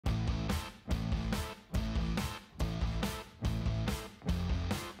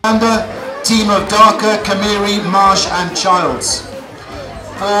Team of Darker, Kamiri, Marsh and Childs.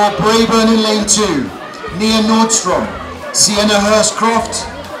 For Braeburn in lane 2, Nia Nordstrom, Sienna Hurstcroft,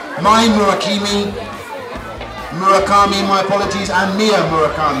 Mai Murakami, my apologies, and Mia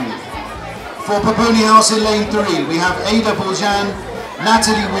Murakami. For Paponi House in lane 3, we have Ada Buljan,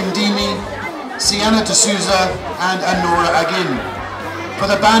 Natalie Windimi, Sienna D'Souza and Anora Agin. For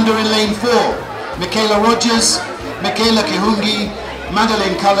the Banda in lane 4, Michaela Rogers, Michaela Kihungi,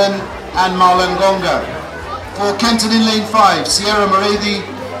 Madeleine Cullen and Marlon Gonga. For Kenton in lane 5, Sierra Moredi,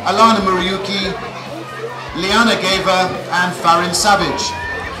 Alana Muriuki, Liana Gava and Farin Savage.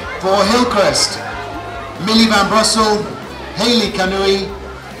 For Hillcrest, Millie Van Brussel, Hayley Kanui,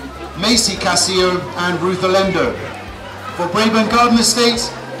 Macy Cassio and Ruth Alendo. For Braeburn Garden Estate,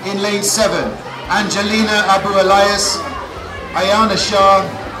 in lane 7, Angelina Abu Elias, Ayana Shah,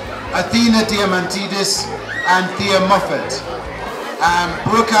 Athena Diamantidis and Thea Moffat. And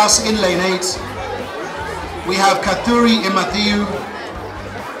Brookhouse in lane 8, we have Kathuri Imathiu,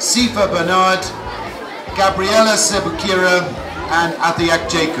 Sifa Bernard, Gabriela Sebukira and Athiak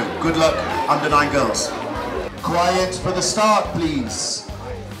Jacob. Good luck, under 9 girls. Quiet for the start, please.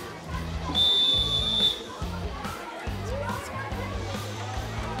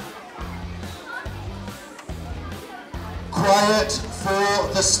 Quiet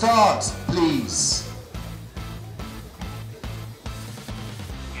for the start, please.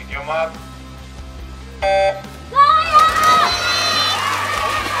 Get your mark.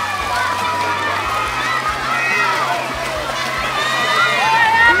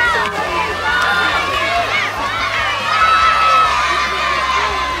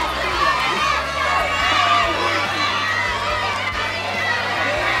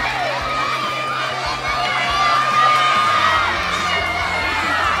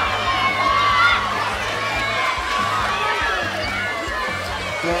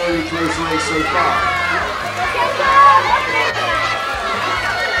 Very close race so far.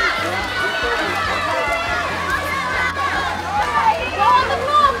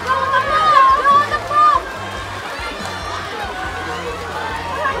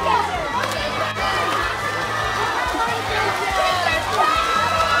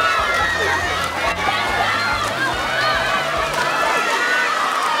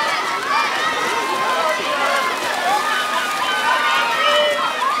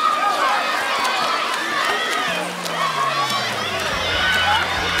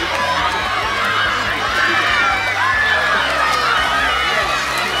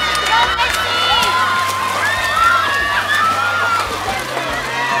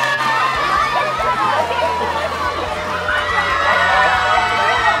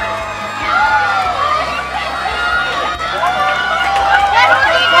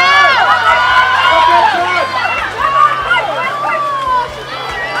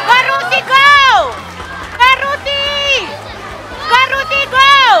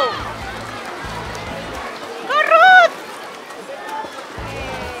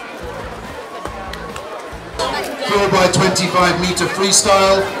 By 25-meter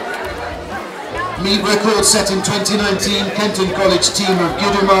freestyle. Meet record set in 2019. Kenton College team of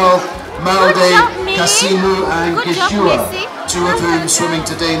Gidumal, Malde, Kasimu and Gishua, 2 of whom swimming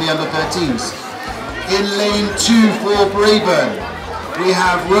today in the under-13s. In lane 2 for Braeburn, we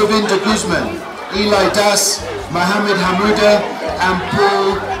have Rovinda Guzman, Eli Das, Mohamed Hamouda and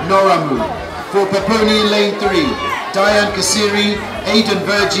Paul Noramu. For Paponi in lane 3, Diane Kasiri, Aidan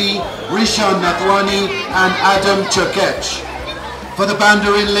Verji, Risha Nathwani and Adam Chokech. For the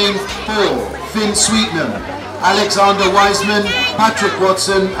Banda in lane 4, Finn Sweetnam, Alexander Wiseman, Patrick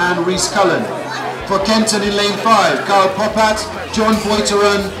Watson and Reese Cullen. For Kenton in lane 5, Carl Popat, John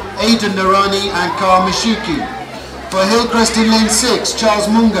Boiteran, Aidan Narani and Carl Mishuki. For Hillcrest in lane 6, Charles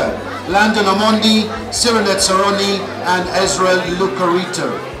Munga, Landon Amondi, Cyrinet Saroni and Ezra Lucarito.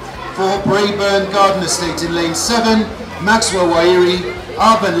 For Braeburn Garden Estate in lane 7, Maxwell Wairi,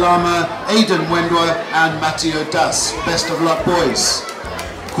 Arben Lama, Aidan Wendwa and Matteo Das. Best of luck, boys.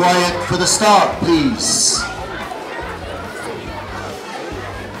 Quiet for the start, please.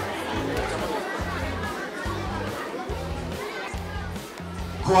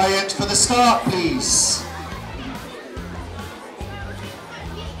 Quiet for the start, please.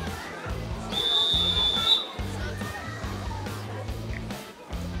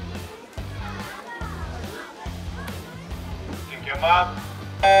 Take your mark.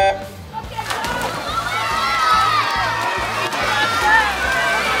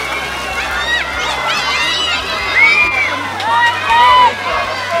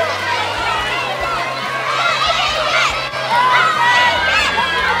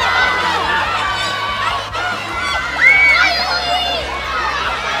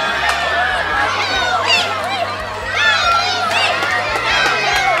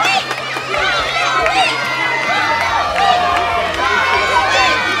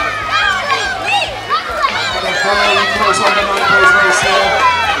 pace here.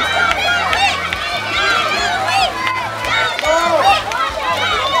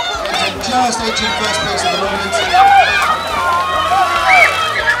 Kenton just edging first place at the moment.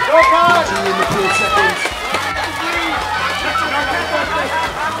 Mchujo in the pool seconds.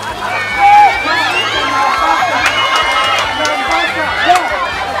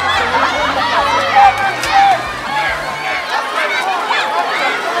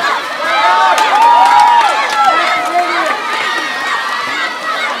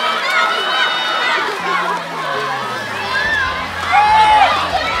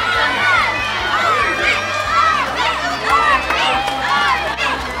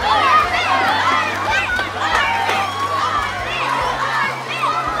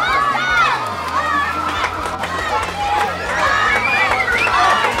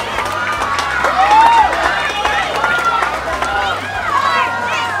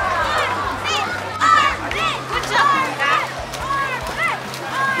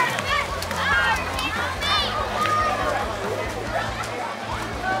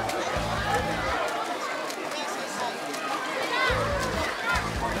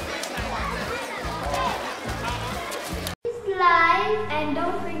 And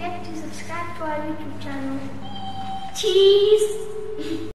don't forget to subscribe to our YouTube channel. Cheese!